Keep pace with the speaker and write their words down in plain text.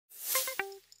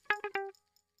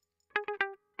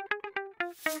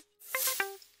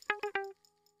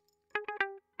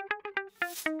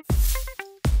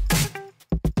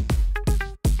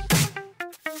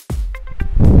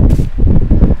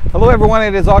Hello everyone,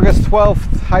 it is August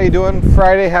 12th. How you doing?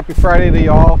 Friday, happy Friday to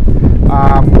y'all.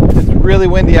 It's really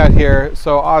windy out here,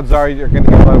 so odds are you're going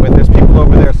to get a lot of wind. There's people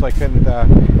over there, so I couldn't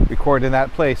record in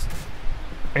that place,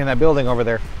 in that building over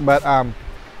there. But I'm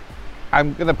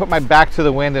going to put my back to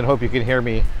the wind and hope you can hear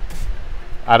me.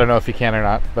 I don't know if you can or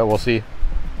not, but we'll see.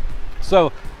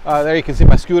 So there you can see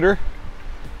my scooter,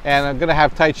 and I'm going to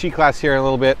have Tai Chi class here in a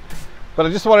little bit. But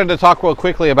I just wanted to talk real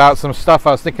quickly about some stuff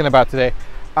I was thinking about today.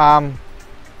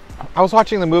 I was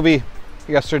watching the movie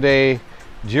yesterday,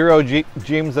 Jiro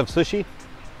Dreams of Sushi,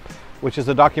 which is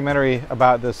a documentary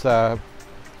about this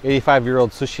 85-year-old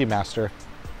sushi master.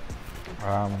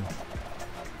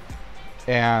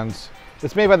 And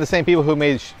it's made by the same people who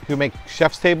make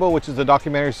Chef's Table, which is a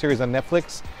documentary series on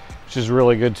Netflix, which is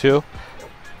really good too.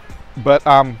 But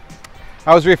I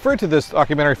was referred to this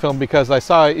documentary film because I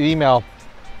saw an email.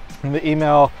 In the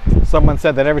email, someone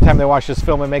said that every time they watch this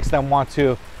film, it makes them want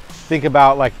to think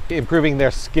about like improving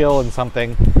their skill in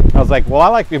something. I was like, well, I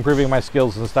like improving my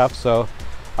skills and stuff. So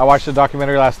I watched the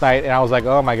documentary last night and I was like,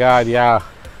 oh my God, yeah,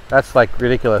 that's like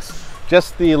ridiculous.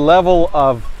 Just the level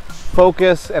of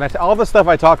focus and all the stuff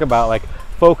I talk about, like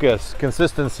focus,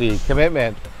 consistency,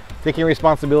 commitment, taking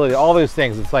responsibility, all those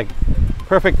things. It's like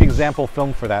perfect example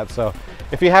film for that. So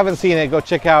if you haven't seen it, go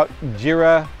check out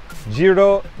Jiro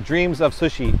Dreams of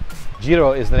Sushi.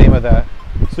 Jiro is the name of the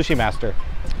sushi master.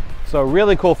 So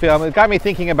really cool film. It got me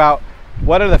thinking about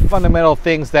what are the fundamental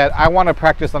things that I want to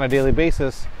practice on a daily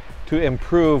basis to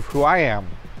improve who I am.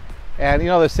 And you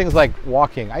know, there's things like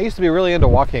walking. I used to be really into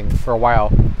walking for a while.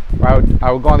 I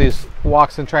would go on these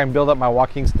walks and try and build up my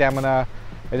walking stamina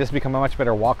and just become a much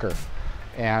better walker.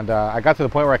 And I got to the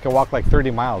point where I could walk like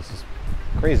 30 miles. It's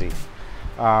crazy.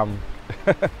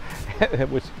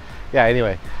 Which, yeah,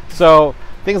 anyway. So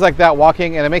things like that,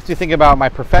 walking, and it makes me think about my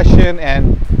profession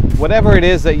and whatever it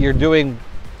is that you're doing,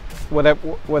 whether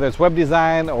it's web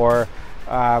design or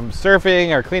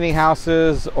surfing or cleaning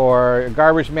houses or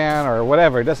garbage man or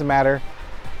whatever, it doesn't matter.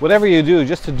 Whatever you do,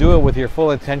 just to do it with your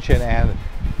full intention and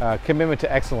commitment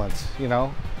to excellence, you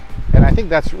know? And I think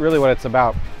that's really what it's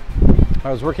about.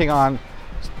 I was working on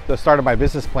the start of my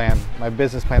business plan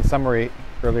summary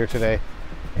earlier today,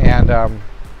 and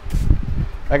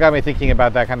that got me thinking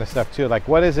about that kind of stuff too. Like,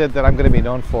 what is it that I'm going to be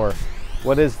known for?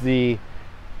 What is the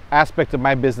aspect of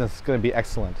my business that's going to be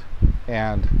excellent?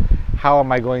 And how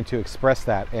am I going to express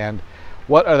that? And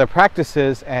what are the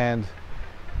practices I'm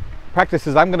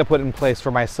going to put in place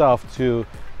for myself to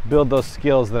build those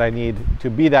skills that I need to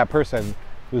be that person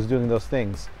who's doing those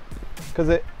things?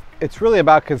 Because it's really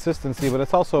about consistency, but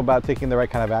it's also about taking the right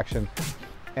kind of action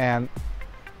and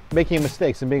making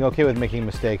mistakes and being okay with making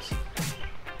mistakes.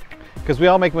 Because we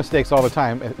all make mistakes all the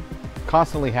time,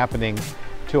 constantly happening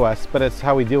to us, but it's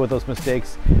how we deal with those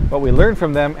mistakes, what we learn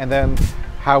from them, and then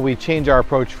how we change our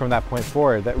approach from that point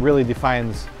forward that really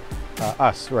defines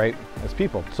us, right, as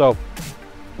people. So,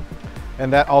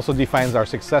 and that also defines our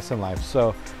success in life.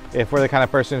 So if we're the kind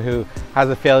of person who has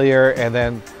a failure and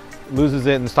then loses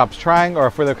it and stops trying, or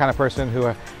if we're the kind of person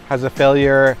who has a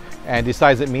failure and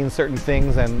decides it means certain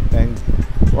things,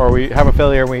 or we have a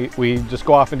failure and we just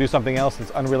go off and do something else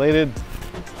that's unrelated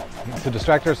to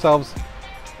distract ourselves.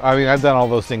 I mean, I've done all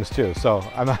those things too, so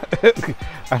I'm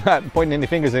not pointing any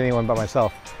fingers at anyone but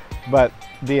myself. But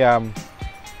the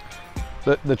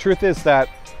truth is that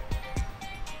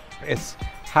it's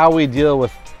how we deal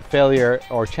with failure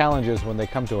or challenges when they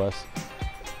come to us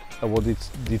that will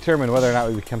determine whether or not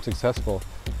we become successful.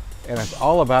 And it's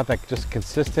all about that just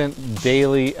consistent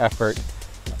daily effort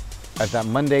at that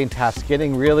mundane task,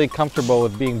 getting really comfortable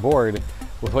with being bored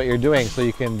with what you're doing so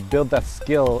you can build that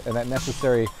skill and that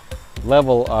necessary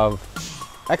level of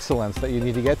excellence that you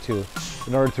need to get to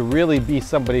in order to really be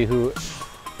somebody who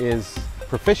is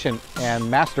proficient and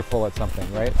masterful at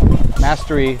something, right?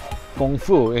 Mastery, Kung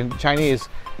Fu. In Chinese,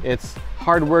 it's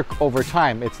hard work over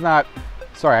time. It's not,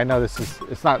 sorry, I know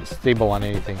it's not stable on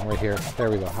anything right here. There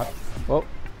we go. Whoa.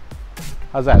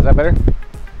 How's that? Is that better?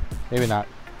 Maybe not.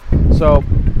 So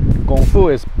Kung Fu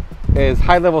is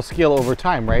high level skill over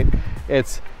time, right?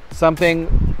 It's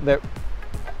something that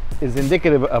is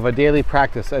indicative of a daily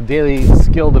practice, a daily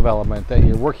skill development that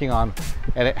you're working on,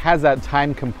 and it has that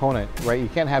time component, right? You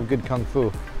can't have good Kung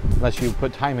Fu unless you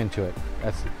put time into it.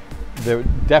 That's the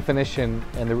definition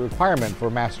and the requirement for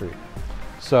mastery.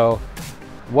 So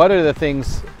what are the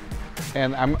things,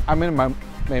 and I'm in my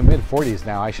mid-40s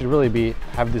now, I should really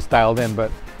have this dialed in,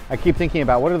 but I keep thinking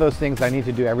about what are those things I need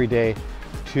to do every day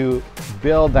to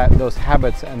build those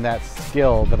habits and that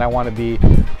skill that I want to be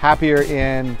happier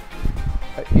in,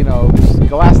 you know,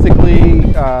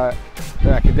 scholastically,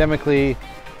 academically,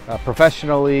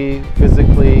 professionally,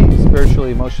 physically,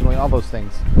 spiritually, emotionally, all those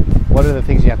things. what are the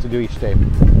things you have to do each day.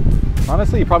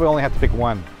 Honestly, you probably only have to pick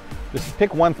one. Just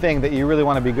pick one thing that you really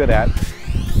want to be good at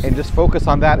and just focus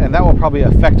on that, and that will probably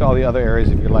affect all the other areas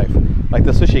of your life. Like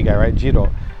the sushi guy, right?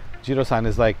 Jiro-san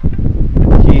is like,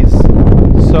 he's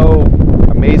so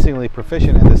amazingly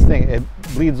proficient in this thing. It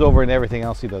bleeds over in everything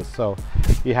else he does. So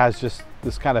he has just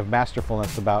this kind of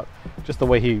masterfulness about just the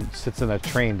way he sits in a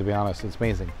train, to be honest. It's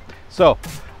amazing. So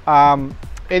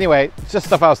anyway, it's just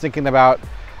stuff I was thinking about.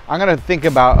 I'm going to think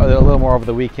about it a little more over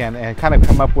the weekend and kind of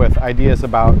come up with ideas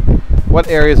about what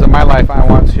areas of my life I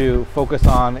want to focus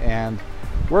on and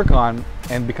work on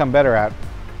and become better at,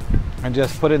 and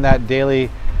just put in that daily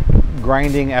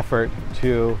grinding effort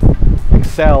to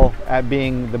excel at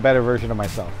being the better version of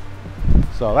myself.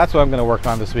 So that's what I'm going to work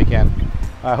on this weekend.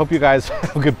 I hope you guys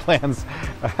have good plans.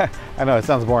 I know it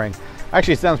sounds boring.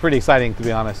 Actually, it sounds pretty exciting, to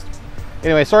be honest.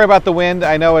 Anyway, sorry about the wind.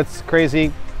 I know it's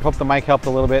crazy. Hope the mic helped a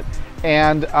little bit.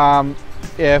 And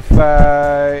if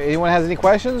anyone has any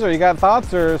questions or you got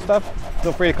thoughts or stuff,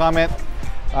 feel free to comment.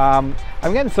 I'm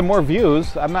getting some more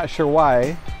views. I'm not sure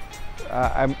why.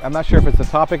 I'm not sure if it's the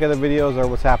topic of the videos or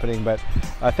what's happening, but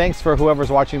thanks for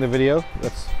whoever's watching the video.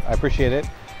 I appreciate it.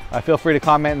 Feel free to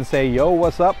comment and say, yo,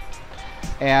 what's up?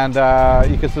 And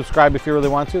you can subscribe if you really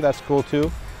want to. That's cool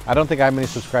too. I don't think I have many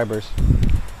subscribers.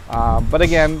 But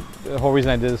again, the whole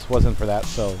reason I did this wasn't for that,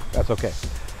 so that's okay.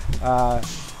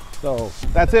 So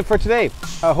that's it for today.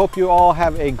 I hope you all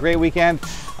have a great weekend.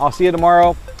 I'll see you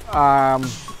tomorrow.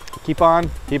 Keep on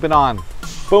keeping on.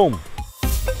 Boom.